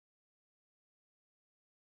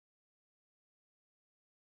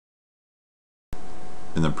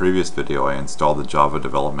In the previous video I installed the Java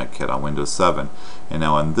Development Kit on Windows 7, and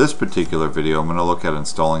now in this particular video I'm going to look at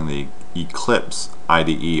installing the Eclipse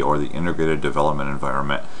IDE, or the Integrated Development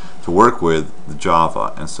Environment, to work with the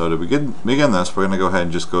Java. And so to begin this, we're going to go ahead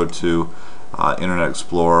and just go to Internet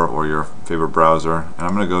Explorer or your favorite browser, and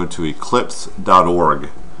I'm going to go to eclipse.org.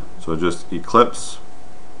 So just eclipse.org,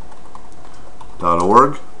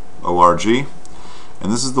 O-R-G.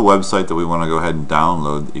 And this is the website that we want to go ahead and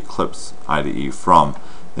download the Eclipse IDE from.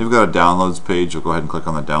 They've got a downloads page. You'll go ahead and click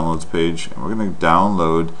on the downloads page, and we're going to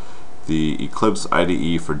download the Eclipse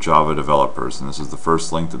IDE for Java developers. And this is the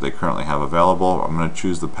first link that they currently have available. I'm going to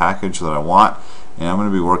choose the package that I want, and I'm going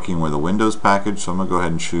to be working with a Windows package, so I'm going to go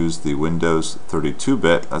ahead and choose the Windows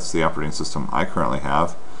 32-bit. That's the operating system I currently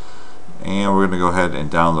have. And we're going to go ahead and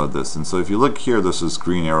download this. And so if you look here, this is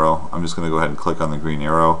green arrow. I'm just going to go ahead and click on the green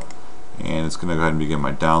arrow, and it's going to go ahead and begin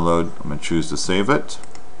my download. I'm going to choose to save it,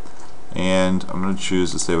 and I'm going to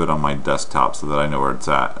choose to save it on my desktop so that I know where it's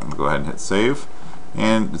at. I'm going to go ahead and hit save,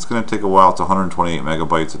 and it's going to take a while. It's 128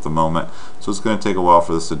 megabytes at the moment, so it's going to take a while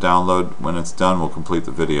for this to download. When it's done, we'll complete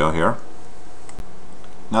the video here.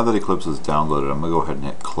 Now that Eclipse is downloaded, I'm going to go ahead and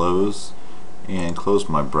hit close and close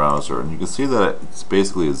my browser, and you can see that it's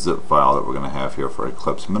basically a zip file that we're going to have here for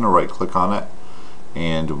Eclipse. I'm going to right click on it,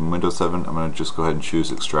 and in Windows 7 I'm going to just go ahead and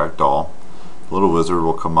choose extract all. The little wizard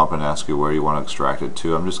will come up and ask you where you want to extract it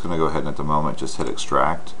to. I'm just going to go ahead and at the moment just hit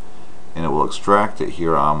extract, and it will extract it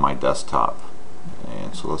here on my desktop.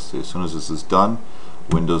 And so let's see, as soon as this is done,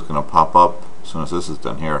 Windows is going to pop up. As soon as this is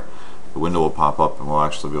done here, the window will pop up, and we'll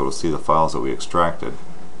actually be able to see the files that we extracted.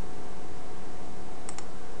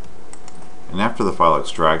 And after the file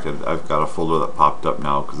extracted, I've got a folder that popped up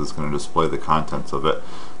now because it's going to display the contents of it.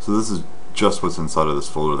 So this is just what's inside of this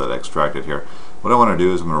folder that I extracted here. What I want to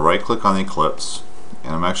do is I'm going to right click on the Eclipse,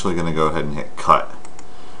 and I'm actually going to go ahead and hit cut.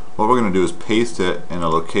 What we're going to do is paste it in a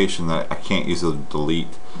location that I can't easily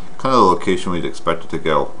delete, kind of the location we'd expect it to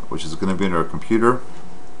go, which is going to be under a computer,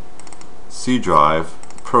 C drive,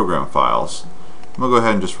 program files. I'm going to go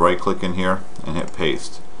ahead and just right click in here and hit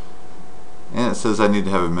paste. And it says I need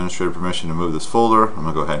to have administrator permission to move this folder. I'm going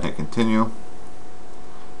to go ahead and hit continue,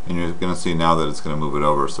 and you're going to see now that it's going to move it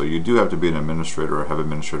over. So you do have to be an administrator or have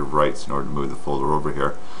administrative rights in order to move the folder over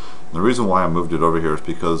here. And the reason why I moved it over here is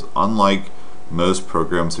because, unlike most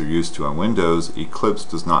programs you're used to on Windows, Eclipse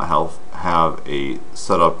does not have a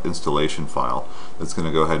setup installation file that's going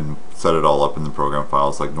to go ahead and set it all up in the program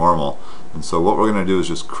files like normal. And so what we're going to do is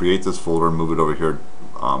just create this folder and move it over here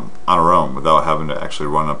on our own without having to actually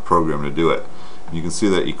run a program to do it. And you can see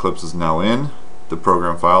that Eclipse is now in the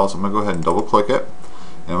program files. I'm going to go ahead and double click it,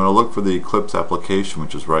 and I'm going to look for the Eclipse application,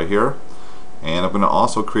 which is right here. And I'm going to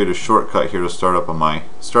also create a shortcut here to start up on my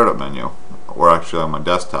startup menu, or actually on my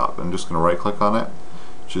desktop. I'm just going to right click on it,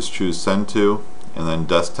 just choose send to, and then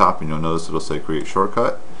desktop, and you'll notice it'll say create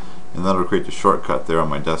shortcut, and that'll create the shortcut there on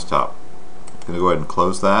my desktop. I'm going to go ahead and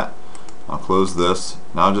close that. I'll close this.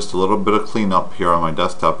 Now just a little bit of cleanup here on my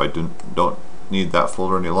desktop. I don't need that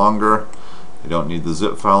folder any longer. I don't need the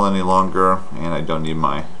zip file any longer, and I don't need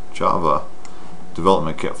my Java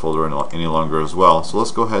Development Kit folder any longer as well. So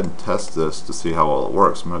let's go ahead and test this to see how well it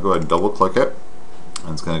works. I'm going to go ahead and double click it,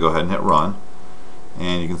 and it's going to go ahead and hit run.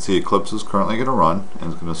 And you can see Eclipse is currently going to run,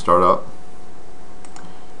 and it's going to start up.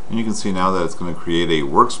 And you can see now that it's going to create a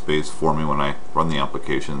workspace for me when I run the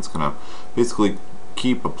application. It's going to basically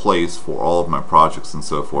keep a place for all of my projects and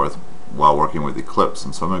so forth while working with Eclipse.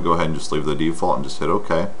 And so I'm going to go ahead and just leave the default and just hit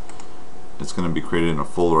OK. It's going to be created in a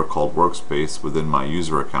folder called Workspace within my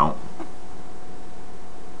user account.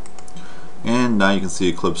 And now you can see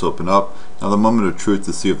Eclipse open up. Now the moment of truth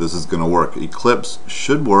to see if this is going to work. Eclipse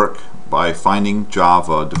should work by finding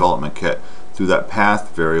Java Development Kit through that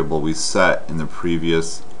path variable we set in the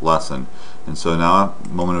previous lesson. And so now,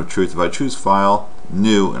 moment of truth, if I choose File,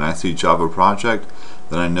 New, and I see Java Project,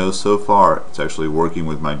 then I know so far it's actually working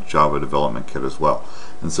with my Java Development Kit as well.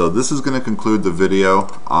 And so this is going to conclude the video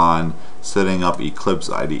on setting up Eclipse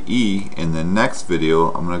IDE. In the next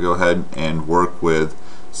video, I'm going to go ahead and work with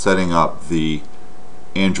setting up the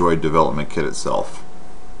Android Development Kit itself.